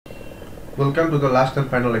Welcome to the last and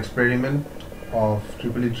final experiment of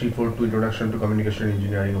EEE 342 Introduction to Communication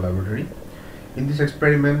Engineering Laboratory. In this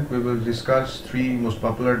experiment, we will discuss three most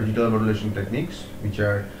popular digital modulation techniques, which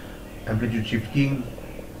are amplitude shift keying,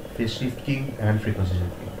 phase shift keying, and frequency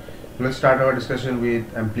shift keying. Let's start our discussion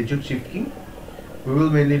with amplitude shift keying. We will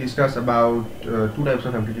mainly discuss about two types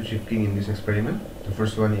of amplitude shift keying in this experiment. The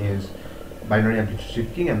first one is binary amplitude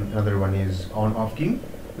shift keying, and another one is on-off keying.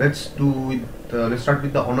 Let's start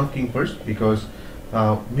with the on-off keying first, because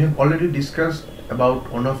we have already discussed about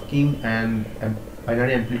on-off keying and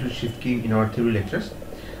binary amplitude shift keying in our theory lectures.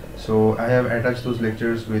 So I have attached those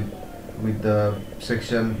lectures with the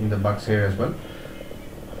section in the box here as well.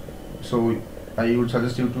 So I would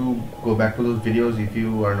suggest you to go back to those videos if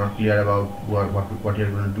you are not clear about what you are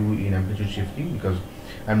going to do in amplitude shifting, because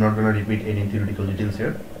I'm not going to repeat any theoretical details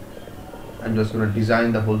here. I'm just going to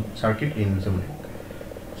design the whole circuit in Simulink.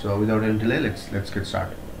 So without any delay, let's get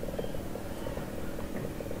started.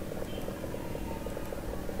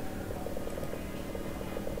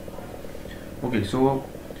 Okay, so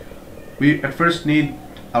we at first need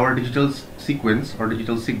our digital sequence or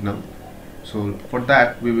digital signal. So for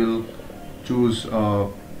that we will choose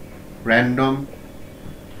random.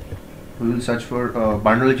 We will search for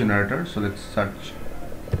Bernoulli generator. So let's search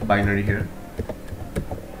binary here.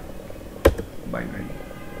 Binary.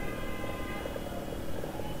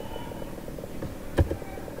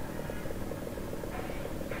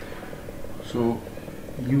 So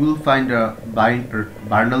you will find a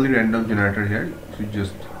Bernoulli random generator here. So you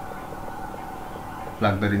just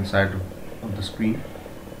plug that inside of the screen.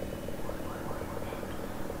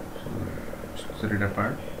 So set it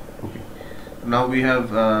apart. Okay. Now we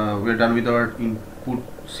have we're done with our input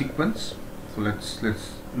sequence. So let's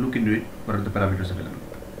look into it. What are the parameters available?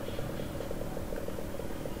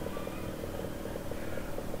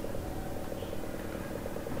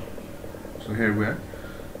 So here we are.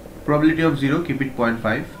 Probability of 0, keep it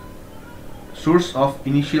 0.5. Source of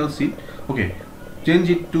initial seed, okay, change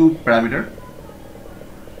it to parameter,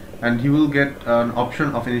 and you will get an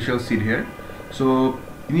option of initial seed here. So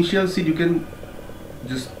initial seed, you can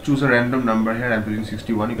just choose a random number here. I'm choosing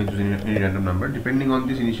 61. You can choose any random number. Depending on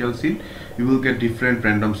this initial seed, you will get different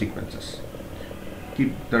random sequences.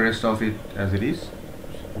 Keep the rest of it as it is.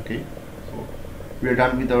 Okay, so we are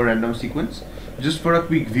done with our random sequence. Just for a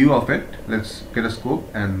quick view of it, let's get a scope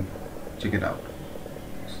and check it out.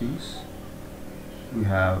 Since we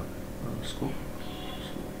have a scope,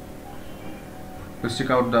 so let's check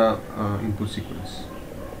out the input sequence.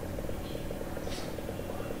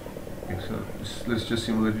 Okay, so let's just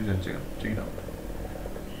simulate it and check it out.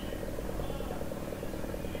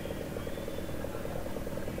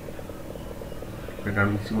 We're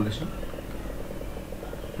done with simulation.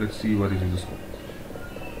 Let's see what is in the scope.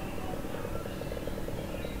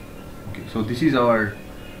 Okay, so this is our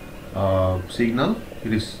signal.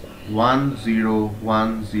 It is 1 0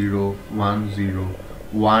 1 0 1 0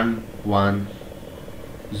 1 1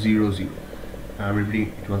 0 0. I'm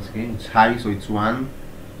repeating it once again. It's high, so it's 1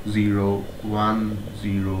 0 1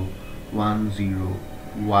 0 1 0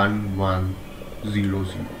 1 1 0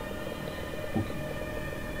 0. Okay,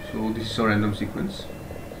 so this is our random sequence.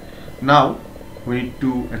 Now we need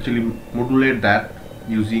to actually modulate that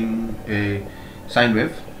using a sine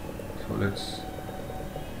wave. So let's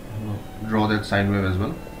draw that sine wave as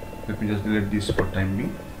well. Let me just delete this for time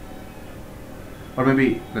being, or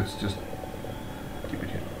maybe let's just keep it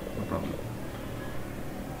here, no problem.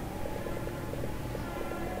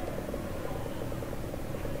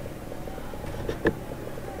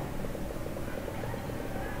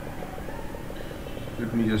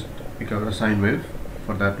 Let me just pick out a sine wave.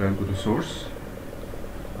 For that, we will go to source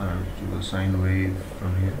and choose a sine wave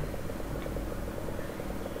from here.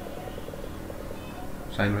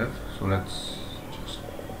 Sine wave. So let's just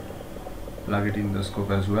plug it in the scope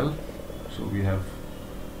as well. So we have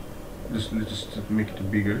let's just make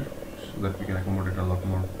it bigger so that we can accommodate a lot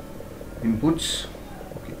more inputs.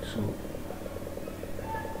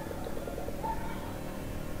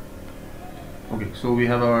 Okay, so we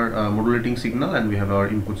have our modulating signal and we have our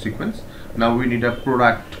input sequence. Now we need a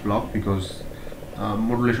product block, because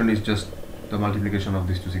modulation is just the multiplication of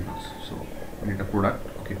these two signals. So we need a product.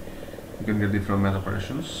 Okay, you can get it from math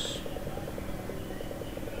operations.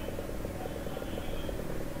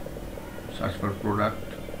 Search for product.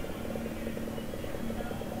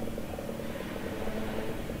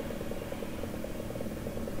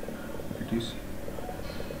 It is.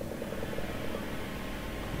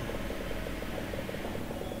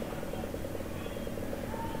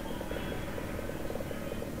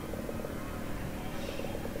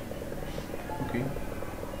 Okay.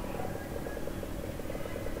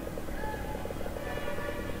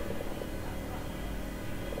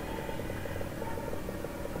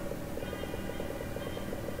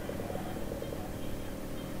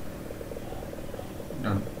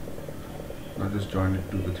 just join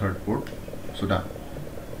it to the third port. So done.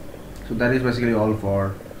 So that is basically all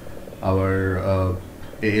for our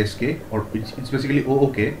ASK, or it's basically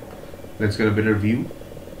OOK. Let's get a better view.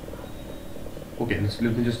 Okay, let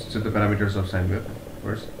me just set the parameters of sine wave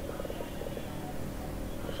first.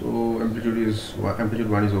 So amplitude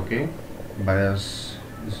 1 is okay, bias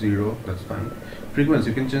is 0, that's fine. Frequency,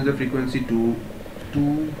 you can change the frequency to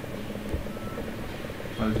 2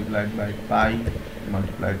 multiplied by pi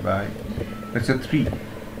multiplied by, let's say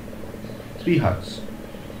 3 hertz.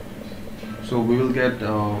 So we will get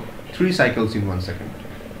 3 cycles in 1 second.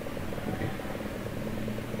 Okay,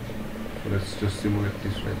 so let's just simulate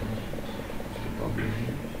this right now.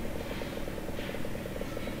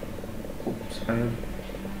 Oops, I have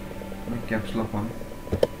my caps lock on.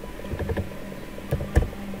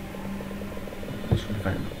 This should be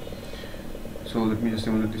fine. So let me just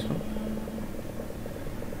simulate this one.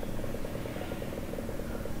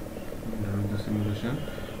 I'm done with the simulation.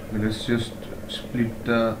 Okay, let's just split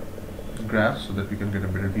the graph so that we can get a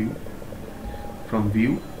better view. From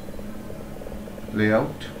view,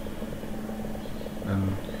 layout,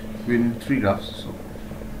 and we need 3 graphs, so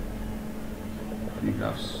 3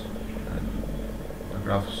 graphs, and the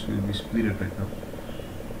graphs will be split right now.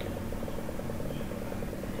 Okay.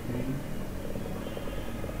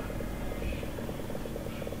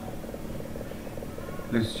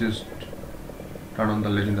 Let's just turn on the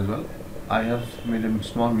legend as well. I have made a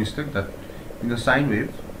small mistake that in the sine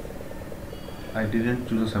wave I didn't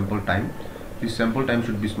choose a sample time. This sample time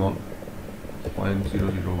should be small,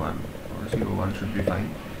 0.001 or 0.01 should be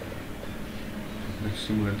fine. Let's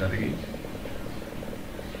simulate that again.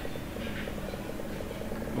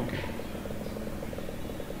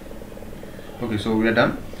 Okay, so we are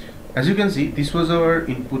done. As you can see, this was our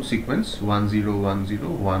input sequence 1 0 1 0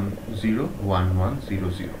 1 0 1 1 0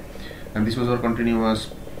 0, and this was our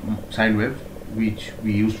continuous sine wave which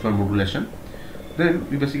we used for modulation. Then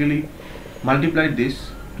we basically multiplied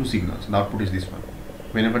this to signals. The output is this one.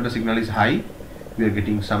 Whenever the signal is high, we are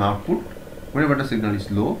getting some output. Whenever the signal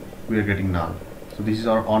is low, we are getting null. So this is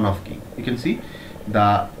our on-off key. You can see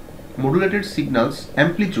the modulated signals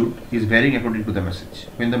amplitude is varying according to the message.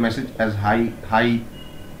 When the message has high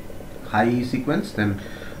sequence, then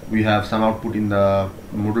we have some output in the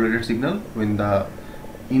modulated signal. When the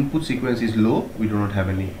input sequence is low, we do not have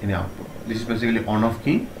any output. This is basically on-off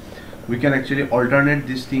key. We can actually alternate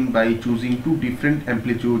this thing by choosing 2 different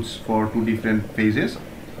amplitudes for 2 different phases,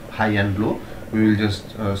 high and low. We will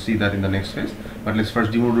just see that in the next phase, but let's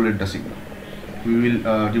first demodulate the signal. We will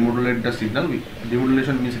demodulate the signal.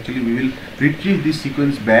 Demodulation means actually we will retrieve this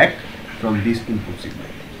sequence back from this input signal.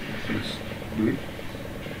 So let's do it.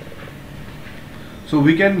 So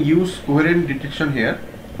we can use coherent detection here.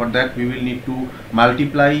 For that we will need to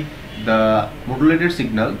multiply the modulated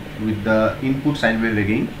signal with the input sine wave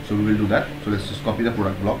again. So we will do that. So let's just copy the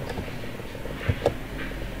product block.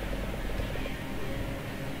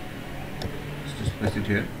 Let's just place it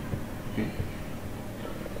here. Okay.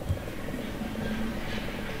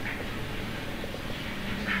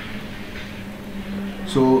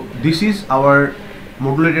 So this is our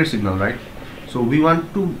modulated signal, right? So we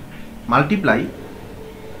want to multiply,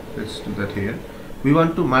 let's do that here. We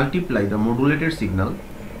want to multiply the modulated signal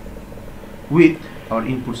with our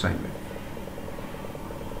input sine wave.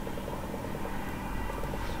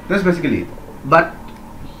 That's basically it. But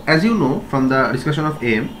as you know from the discussion of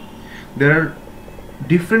AM, there are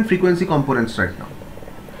different frequency components right now,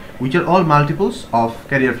 which are all multiples of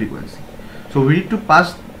carrier frequency. So we need to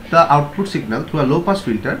pass the output signal through a low pass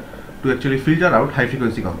filter to actually filter out high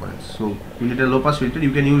frequency components. So you need a low pass filter.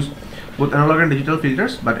 You can use both analog and digital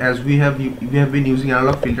filters, but as we have been using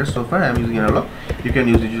analog filters so far, I am using analog. You can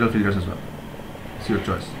use digital filters as well. It's your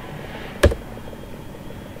choice.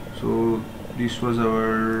 So this was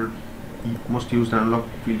our most used analog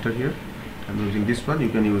filter here. I'm using this one. You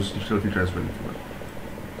can use digital filter as well if you want.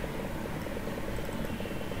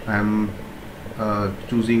 I am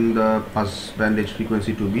choosing the pass band edge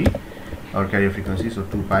frequency to be our carrier frequency, so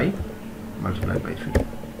 2 pi multiplied by 3.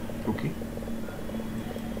 Okay,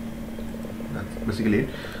 that's basically it.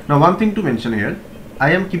 Now one thing to mention here,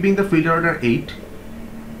 I am keeping the filter order 8.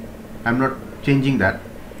 I'm not changing that.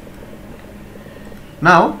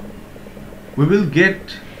 Now we will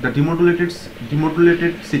get the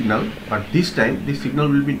demodulated signal, but this time this signal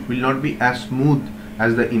will not be as smooth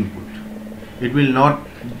as the input. It will not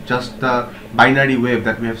just the binary wave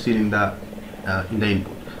that we have seen in the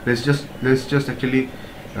input. Let's just actually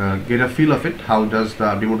get a feel of it. How does the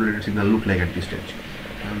demodulated signal look like at this stage?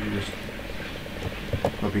 I'm just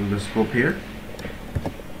copying the scope here.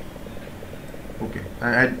 Okay,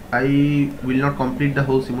 I will not complete the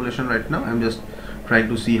whole simulation right now. I'm just trying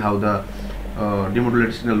to see how the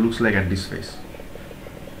demodulated signal looks like at this phase.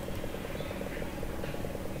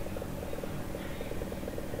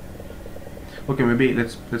 Okay, maybe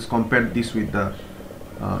let's compare this with the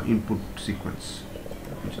input sequence.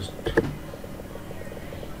 Just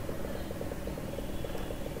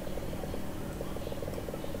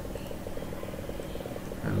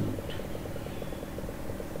and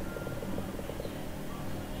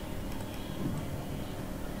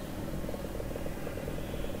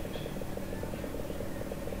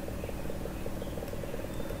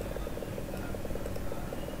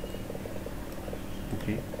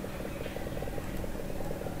okay.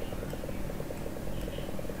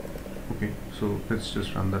 Okay, so let's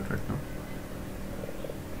just run that right now.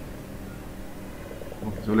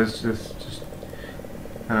 Okay, so let's just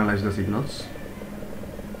analyze the signals.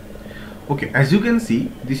 Okay, as you can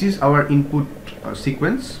see, this is our input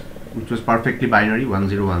sequence, which was perfectly binary 1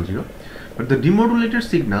 0 1 0. But the demodulated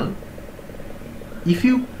signal, if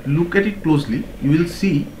you look at it closely, you will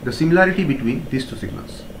see the similarity between these two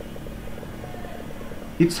signals.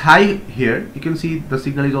 It's high here. You can see the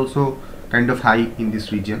signal is also kind of high in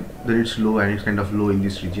this region, then it's low and it's kind of low in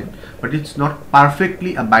this region, but it's not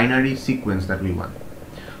perfectly a binary sequence that we want.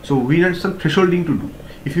 So we had some thresholding to do.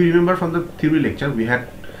 If you remember from the theory lecture, we had,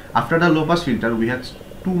 after the low pass filter, we had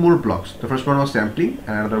two more blocks. The first one was sampling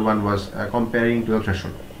and another one was comparing to the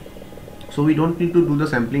threshold. So we don't need to do the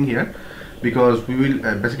sampling here, because we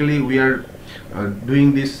will basically we are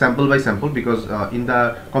doing this sample by sample, because in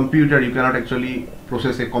the computer you cannot actually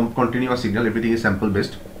process a continuous signal, everything is sample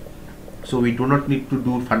based. So we do not need to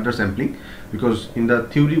do further sampling, because in the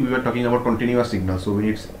theory we were talking about continuous signals, so we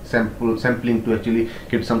need sampling to actually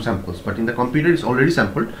get some samples, but in the computer it's already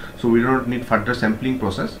sampled, so we do not need further sampling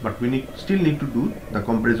process, but we still need to do the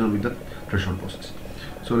comparison with the threshold process.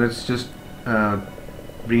 So let's just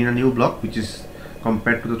bring in a new block which is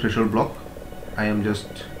compared to the threshold block. I'm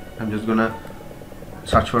just gonna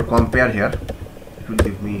search for compare here. It will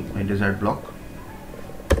give me my desired block.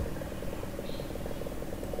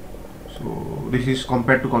 So this is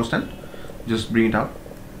compared to constant. Just bring it out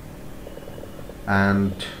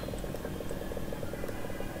and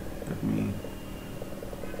let me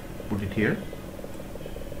put it here.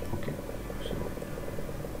 Okay,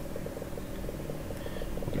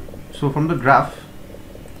 so from the graph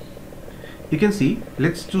you can see,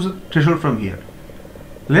 let's choose a threshold from here.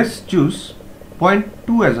 Let's choose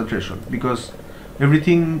 0.2 as a threshold, because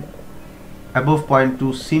everything above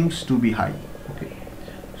 0.2 seems to be high. Okay,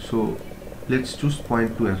 so let's choose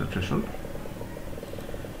 0.2 as a threshold,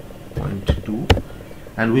 0.2,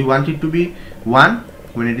 and we want it to be 1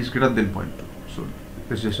 when it is greater than 0.2. So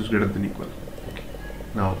let's just use greater than equal. Okay,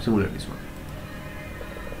 now simulate this one.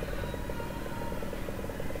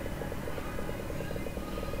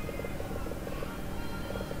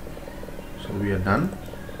 So we are done,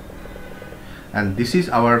 and this is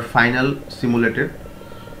our final simulated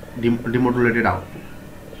demodulated output.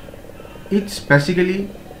 It's basically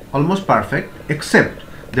almost perfect, except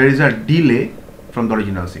there is a delay from the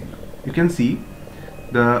original signal. You can see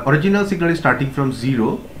the original signal is starting from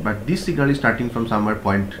 0, but this signal is starting from somewhere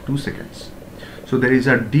 0.2 seconds. So there is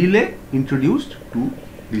a delay introduced to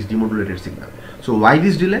this demodulated signal. So why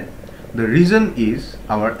this delay? The reason is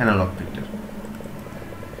our analog filter.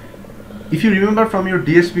 If you remember from your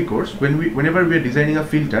DSP course, whenever we are designing a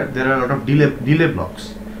filter, there are a lot of delay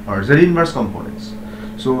blocks or Z inverse components.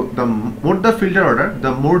 So the more the filter order,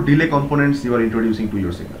 the more delay components you are introducing to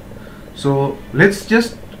your signal. So let's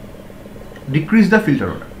just decrease the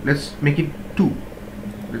filter order. Let's make it 2.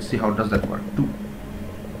 Let's see how does that work. 2.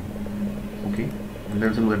 Okay, and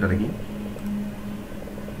then simulate that again.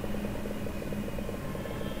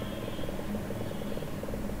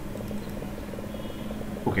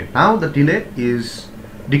 Okay, now the delay is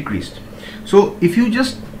decreased. So if you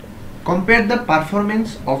just compare the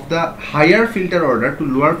performance of the higher filter order to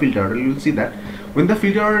lower filter order, you will see that when the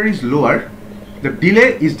filter order is lower, the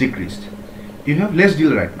delay is decreased. You have less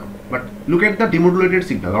delay right now. But look at the demodulated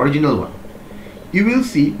signal, original one. You will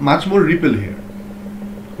see much more ripple here.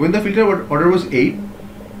 When the filter order was 8,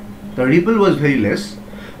 the ripple was very less.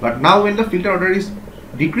 But now when the filter order is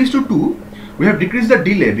decreased to 2, we have decreased the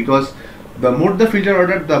delay, because the more the filter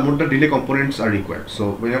order, the more the delay components are required.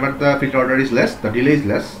 So whenever the filter order is less, the delay is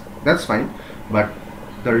less. That's fine. But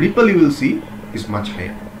the ripple you will see is much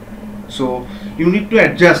higher. So you need to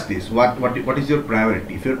adjust this. What is your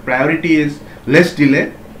priority? If your priority is less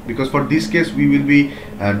delay, because for this case we will be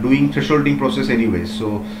doing thresholding process anyways,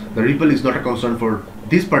 so the ripple is not a concern for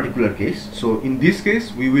this particular case. So in this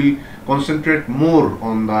case we will concentrate more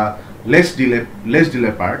on the less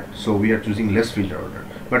delay part, so we are choosing less filter order.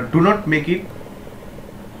 But do not make it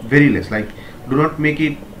very less, like do not make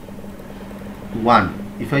it 1.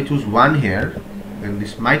 If I choose 1 here, then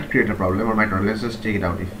this might create a problem or might not. Let's just take it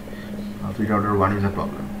out if filter order 1 is a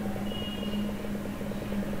problem.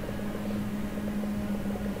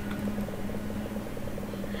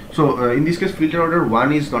 So in this case filter order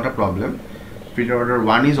 1 is not a problem. Filter order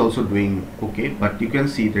 1 is also doing okay, but you can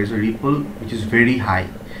see there is a ripple which is very high.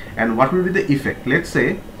 And what will be the effect? Let's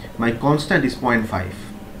say my constant is 0.5.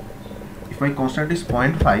 If my constant is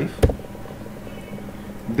 0.5,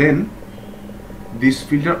 then this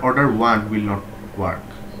filter order 1 will not work.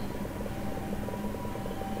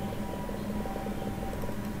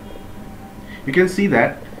 You can see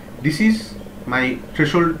that this is my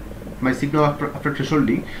threshold, my signal after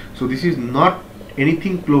thresholding. So this is not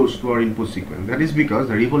anything close to our input sequence. That is because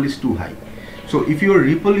the ripple is too high. So if your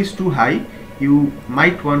ripple is too high, you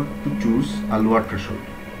might want to choose a lower threshold.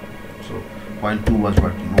 So 0.2 was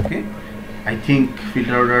working. Okay, I think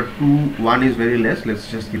filter order 1 is very less. Let's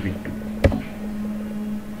just keep it 2.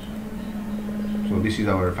 So this is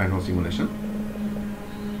our final simulation.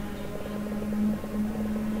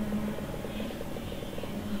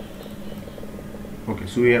 Okay,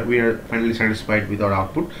 so we are finally satisfied with our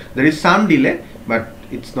output. There is some delay, but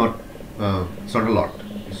it's not a lot.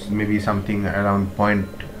 It's maybe something around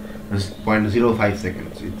 0.05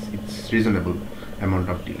 seconds. It's reasonable amount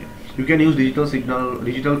of delay. You can use digital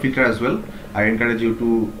filter as well. I encourage you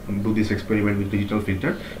to do this experiment with digital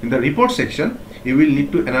filter. In the report section, you will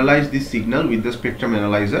need to analyze this signal with the spectrum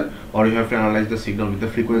analyzer, or you have to analyze the signal with the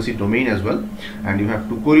frequency domain as well, and you have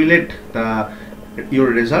to correlate your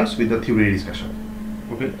results with the theory discussion.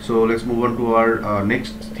 Okay, so let's move on to our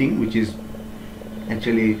next thing, which is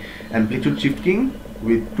actually amplitude shifting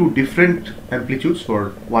with 2 different amplitudes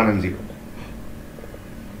for 1 and 0.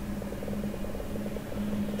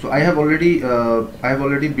 So I have already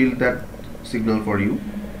built that signal for you.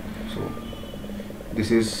 So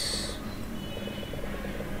this is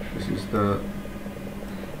the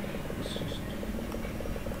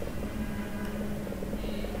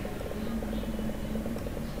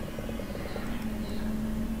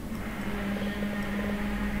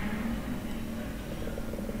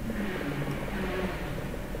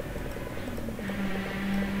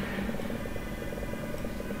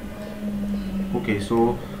okay,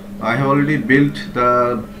 so I have already built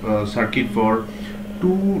the circuit for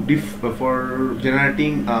for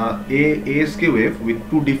generating ASK wave with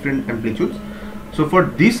 2 different amplitudes. So for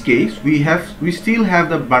this case, we still have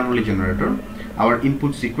the Bernoulli generator, our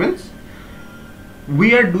input sequence.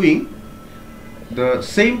 We are doing the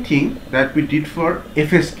same thing that we did for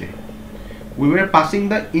FSK. We were passing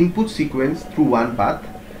the input sequence through one path,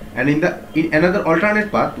 and in another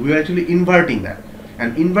alternate path, we are actually inverting that.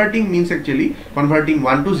 And inverting means actually converting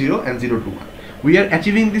 1 to 0 and 0 to 1. We are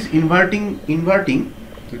achieving this inverting. Let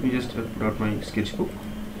me just put out my sketchbook.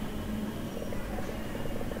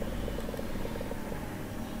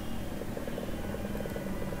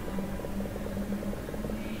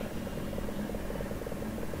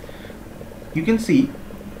 You can see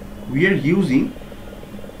we are using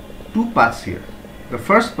 2 paths here. The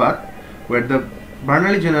first path where the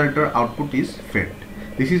Bernoulli generator output is fed.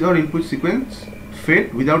 This is our input sequence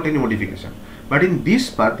fed without any modification. But in this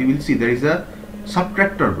path, you will see there is a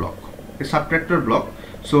subtractor block.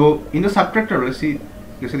 So in the subtractor, let's say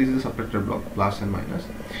this is the subtractor block, plus and minus.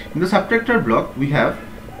 In the subtractor block, we have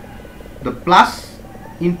the plus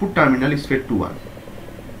input terminal is fed to 1.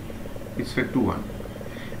 It's fed to 1,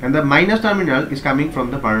 and the minus terminal is coming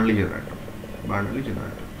from the Bernoulli generator.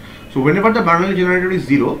 So whenever the Bernoulli generator is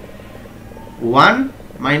 0, 1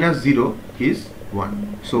 minus 0 is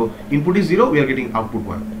 1. So input is 0, we are getting output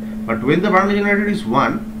 1. But when the Bernoulli generator is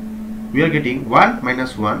 1, we are getting 1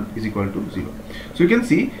 minus 1 is equal to 0. So you can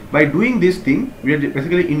see by doing this thing, we are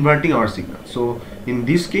basically inverting our signal. So in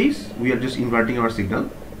this case, we are just inverting our signal.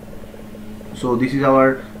 So this is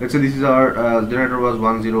our, let's say this is our generator was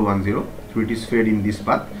 1010, so it is fed in this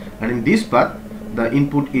path, and in this path the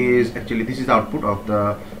input is actually, this is the output of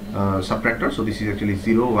the subtractor. So this is actually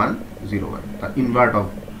 0101, the invert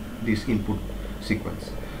of this input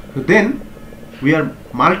sequence. So then we are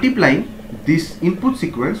multiplying this input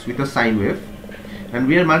sequence with a sine wave, and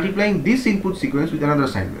we are multiplying this input sequence with another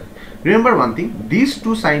sine wave. Remember one thing, these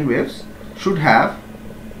two sine waves should have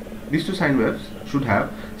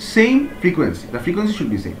same frequency. The frequency should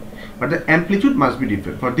be same, but the amplitude must be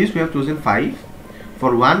different. For this we have chosen 5,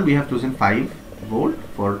 for 1 we have chosen 5 volt,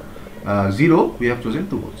 for 0 we have chosen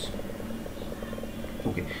 2 volts.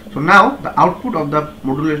 Okay, so now the output of the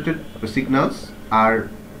modulated signals are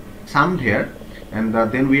summed here, and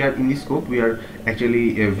then we are in this scope, we are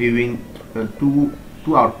actually viewing two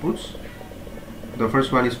outputs. The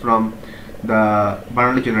first one is from the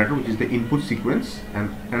Bernoulli generator, which is the input sequence, and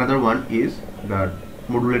another one is the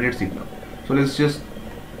modulated signal. So let's just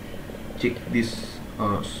check this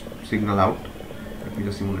signal out. Let me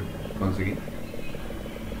just simulate once again.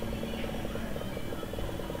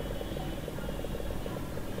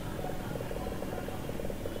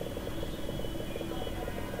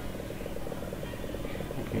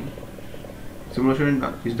 Okay, simulation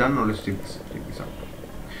is done. Now let's check this out.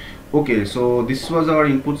 Okay, so this was our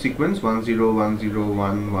input sequence 10 10 11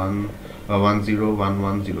 10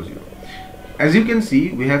 11 00. As you can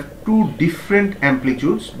see, we have two different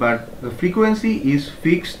amplitudes, but the frequency is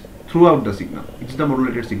fixed throughout the signal. It's the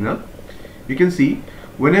modulated signal. You can see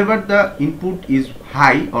whenever the input is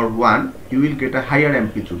high or 1, you will get a higher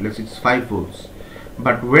amplitude. Let's say it's 5 volts.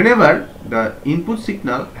 But whenever the input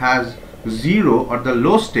signal has 0 or the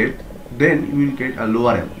low state, then you will get a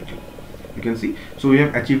lower amplitude. You can see. So we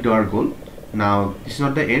have achieved our goal. Now this is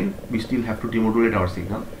not the end. We still have to demodulate our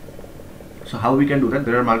signal. So how we can do that?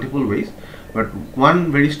 There are multiple ways, but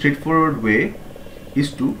one very straightforward way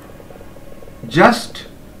is to just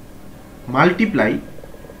multiply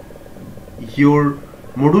your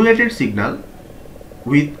modulated signal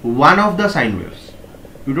with one of the sine waves.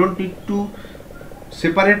 You don't need to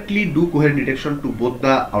separately do coherent detection to both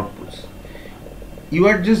the outputs. You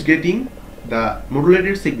are just getting the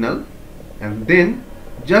modulated signal and then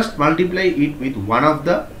just multiply it with one of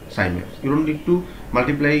the sine waves. You don't need to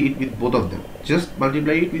multiply it with both of them. Just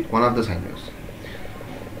multiply it with one of the sine waves.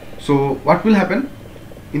 So what will happen?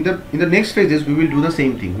 In the next phases, we will do the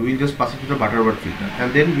same thing. We will just pass it to the Butterworth filter,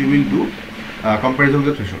 and then we will do comparison of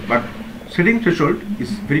the threshold. But setting threshold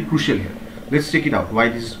is very crucial here. Let's check it out. Why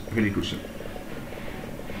this is very crucial?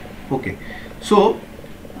 Okay, so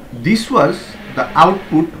this was the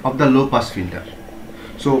output of the low pass filter.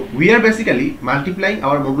 So we are basically multiplying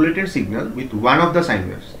our modulated signal with one of the sine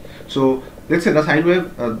waves. So let's say the sine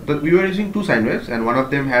wave, we were using two sine waves, and one of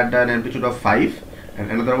them had an amplitude of 5 and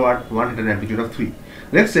another one had an amplitude of 3.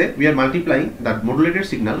 Let's say we are multiplying that modulated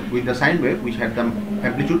signal with the sine wave which had the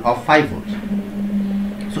amplitude of 5 volts.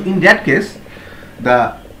 So in that case,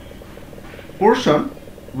 the portion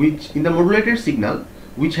which in the modulated signal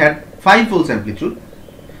which had 5 volts amplitude,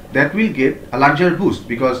 that will get a larger boost,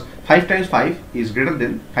 because 5 times 5 is greater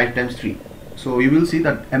than 5 times 3. So you will see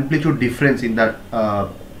that amplitude difference in that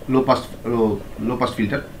low pass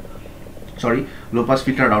filter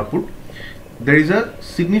output. There is a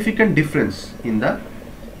significant difference in the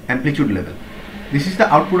amplitude level. This is the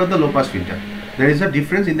output of the low pass filter. There is a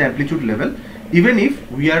difference in the amplitude level, even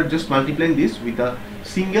if we are just multiplying this with a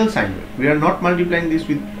single sine wave. We are not multiplying this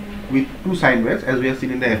with two sine waves as we have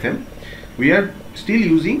seen in the FM. We are still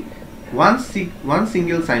using one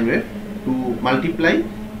single sine wave to multiply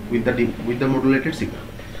with the modulated signal.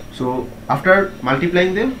 So after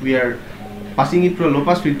multiplying them, we are passing it to a low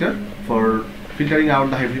pass filter for filtering out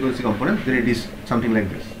the high frequency component. Then it is something like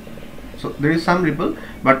this. So there is some ripple,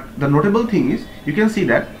 but the notable thing is you can see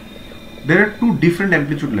that there are two different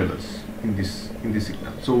amplitude levels in this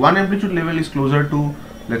signal. So one amplitude level is closer to,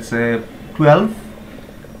 let's say, 12,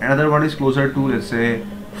 another one is closer to, let's say,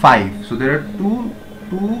 5. So there are two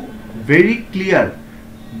very clear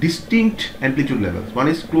distinct amplitude levels. One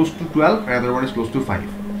is close to 12, another one is close to 5.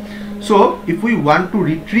 So if we want to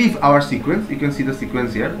retrieve our sequence, you can see the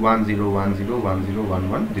sequence here 10 10 10 11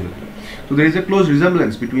 00. So there is a close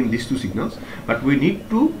resemblance between these two signals, but we need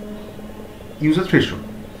to use a threshold.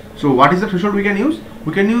 So what is the threshold we can use?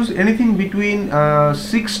 We can use anything between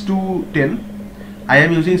 6 to 10. I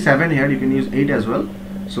am using 7 here. You can use 8 as well.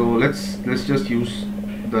 So let's just use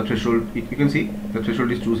the threshold. You can see the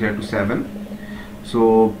threshold is chosen here to 7.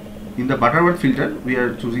 So in the Butterworth filter, we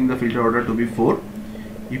are choosing the filter order to be 4.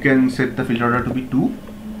 You can set the filter order to be 2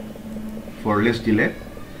 for less delay.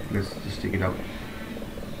 Let's just check it out.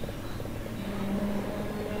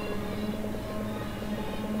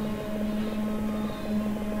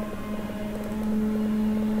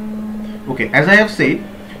 Okay, as I have said,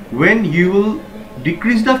 when you will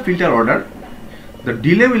decrease the filter order, the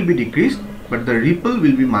delay will be decreased, but the ripple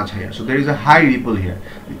will be much higher. So there is a high ripple here.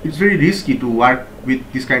 It's very risky to work with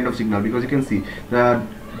this kind of signal, because you can see the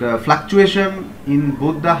fluctuation in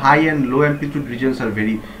both the high and low amplitude regions are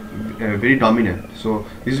very dominant. So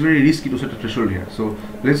this is very risky to set a threshold here. So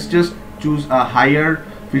let's just choose a higher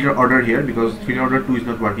filter order here, because filter order 2 is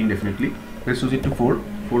not working definitely. Let's choose it to 4.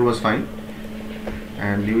 4 was fine,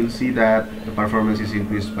 and you will see that the performance is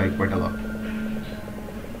increased by quite a lot.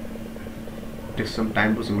 It takes some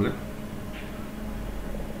time to simulate.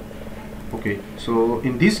 Okay, so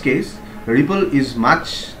in this case the ripple is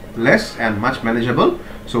much less and much manageable,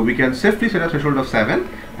 so we can safely set a threshold of 7,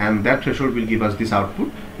 and that threshold will give us this output,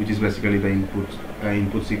 which is basically the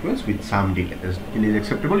input sequence with some delay. This delay is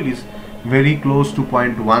acceptable. It is very close to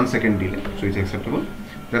 0.1 second delay, so it's acceptable.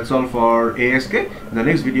 That's all for ASK. In the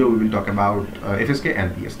next video we will talk about FSK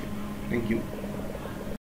and PSK. Thank you.